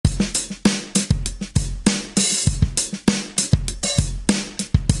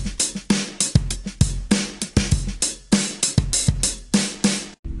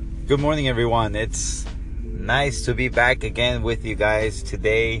Good morning, everyone. It's nice to be back again with you guys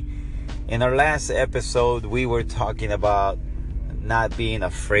today. In our last episode, we were talking about not being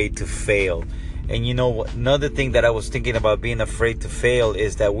afraid to fail. And you know, another thing that I was thinking about being afraid to fail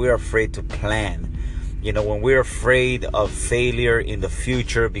is that we're afraid to plan. You know, when we're afraid of failure in the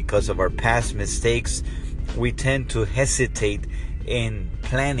future because of our past mistakes, we tend to hesitate in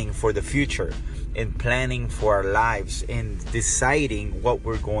planning for the future, in planning for our lives, in deciding what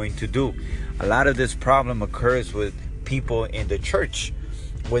we're going to do. A lot of this problem occurs with people in the church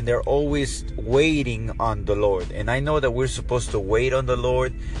when they're always waiting on the Lord. And I know that we're supposed to wait on the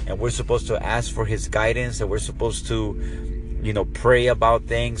Lord, and we're supposed to ask for His guidance, and we're supposed to, pray about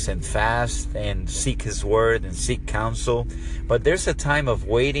things and fast and seek His word and seek counsel. But there's a time of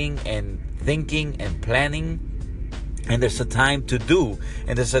waiting and thinking and planning. And there's a time to do,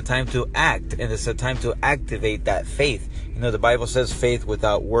 and there's a time to act, and there's a time to activate that faith. The Bible says faith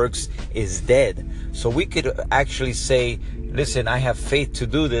without works is dead. So we could actually say, listen, I have faith to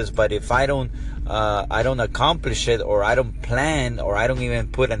do this, but if I don't accomplish it, or I don't plan, or I don't even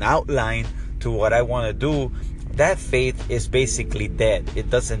put an outline to what I want to do, that faith is basically dead. It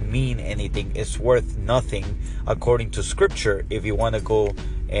doesn't mean anything. It's worth nothing according to Scripture if you want to go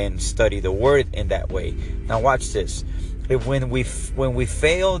and study the Word in that way. Now watch this. When we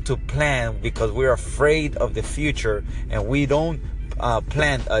fail to plan because we're afraid of the future and we don't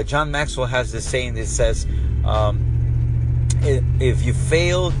plan, John Maxwell has this saying that says, if you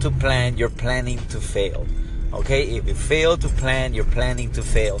fail to plan, you're planning to fail. Okay, if you fail to plan, you're planning to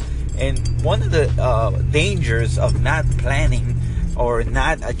fail. And one of the dangers of not planning or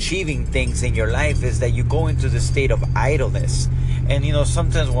not achieving things in your life is that you go into the state of idleness. And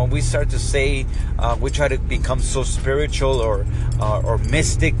sometimes when we start to say, we try to become so spiritual or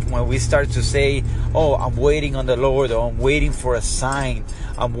mystic, when we start to say, oh, I'm waiting on the Lord, or I'm waiting for a sign,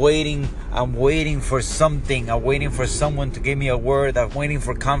 I'm waiting for something, I'm waiting for someone to give me a word, I'm waiting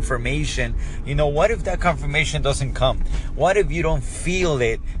for confirmation. What if that confirmation doesn't come? What if you don't feel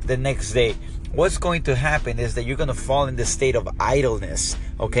it the next day? What's going to happen is that you're going to fall in the state of idleness,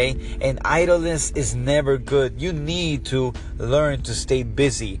 okay? And idleness is never good. You need to learn to stay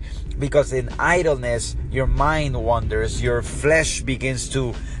busy, because in idleness, your mind wanders, your flesh begins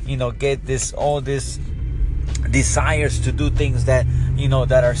to, get all this desires to do things that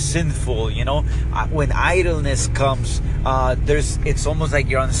that are sinful. When idleness comes, it's almost like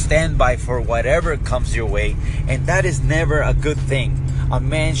you're on standby for whatever comes your way, and that is never a good thing. A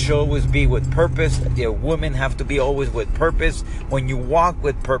man should always be with purpose. A woman have to be always with purpose. When you walk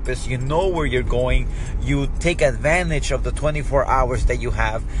with purpose, you know where you're going. You take advantage of the 24 hours that you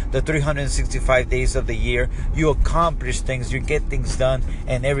have, the 365 days of the year. You accomplish things, you get things done,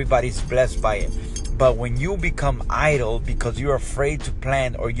 and everybody's blessed by it. But when you become idle because you're afraid to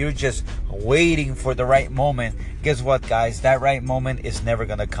plan, or you're just waiting for the right moment, guess what, guys? That right moment is never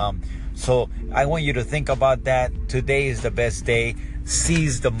going to come. So I want you to think about that. Today is the best day.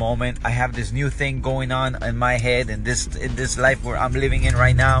 Seize the moment. I have this new thing going on in my head, in this life where I'm living in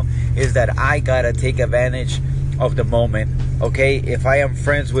right now, is that I gotta take advantage of the moment. Okay, if I am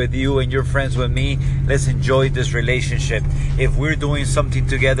friends with you and you're friends with me, let's enjoy this relationship. If we're doing something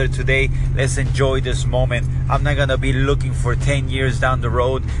together today, let's enjoy this moment. I'm not gonna be looking for 10 years down the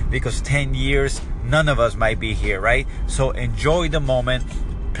road, because 10 years none of us might be here, right? So enjoy the moment,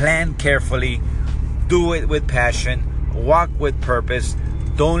 plan carefully, do it with passion, walk with purpose.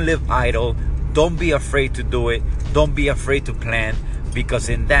 Don't live idle. Don't be afraid to do it. Don't be afraid to plan, because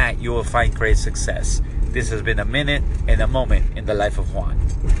in that you will find great success. This has been a minute and a moment in the life of Juan.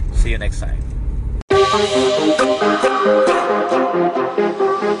 See you next time.